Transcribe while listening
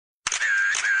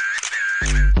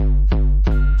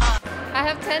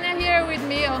Tanya here with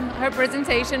me on her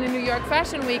presentation in New York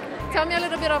Fashion Week. Tell me a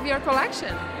little bit of your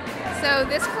collection. So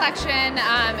this collection,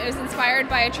 it was inspired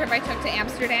by a trip I took to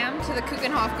Amsterdam to the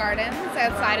Keukenhof Gardens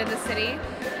outside of the city.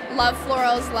 Love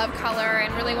florals, love color,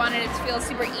 and really wanted it to feel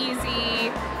super easy,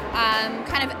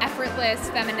 kind of effortless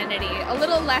femininity. A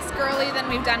little less girly than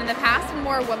we've done in the past and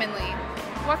more womanly.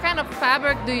 What kind of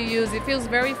fabric do you use? It feels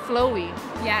very flowy.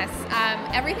 Yes,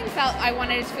 everything I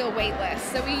wanted it to feel weightless.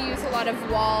 So we use a lot of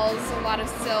wools, a lot of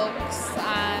silks,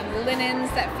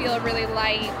 linens that feel really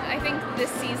light. I think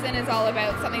this season is all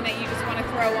about something that you just want to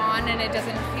throw on and it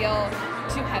doesn't feel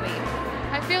too heavy.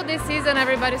 I feel this season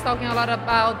everybody's talking a lot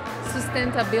about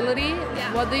sustainability.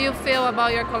 Yeah. What do you feel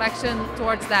about your collection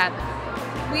towards that?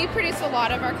 We produce a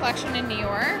lot of our collection in New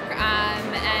York,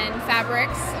 and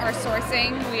fabrics, our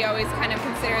sourcing, we always kind of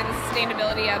consider the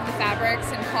sustainability of the fabrics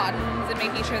and cottons and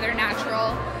making sure they're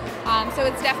natural. So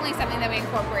it's definitely something that we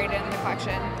incorporated in the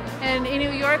collection. And in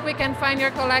New York, we can find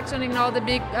your collection in all the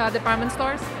big department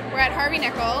stores? We're at Harvey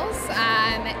Nichols,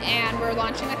 and we're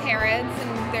launching with Harrods,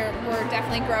 and we're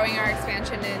definitely growing our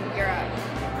expansion in Europe.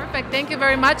 Perfect. Thank you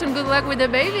very much, and good luck with the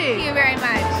baby. Thank you very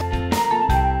much.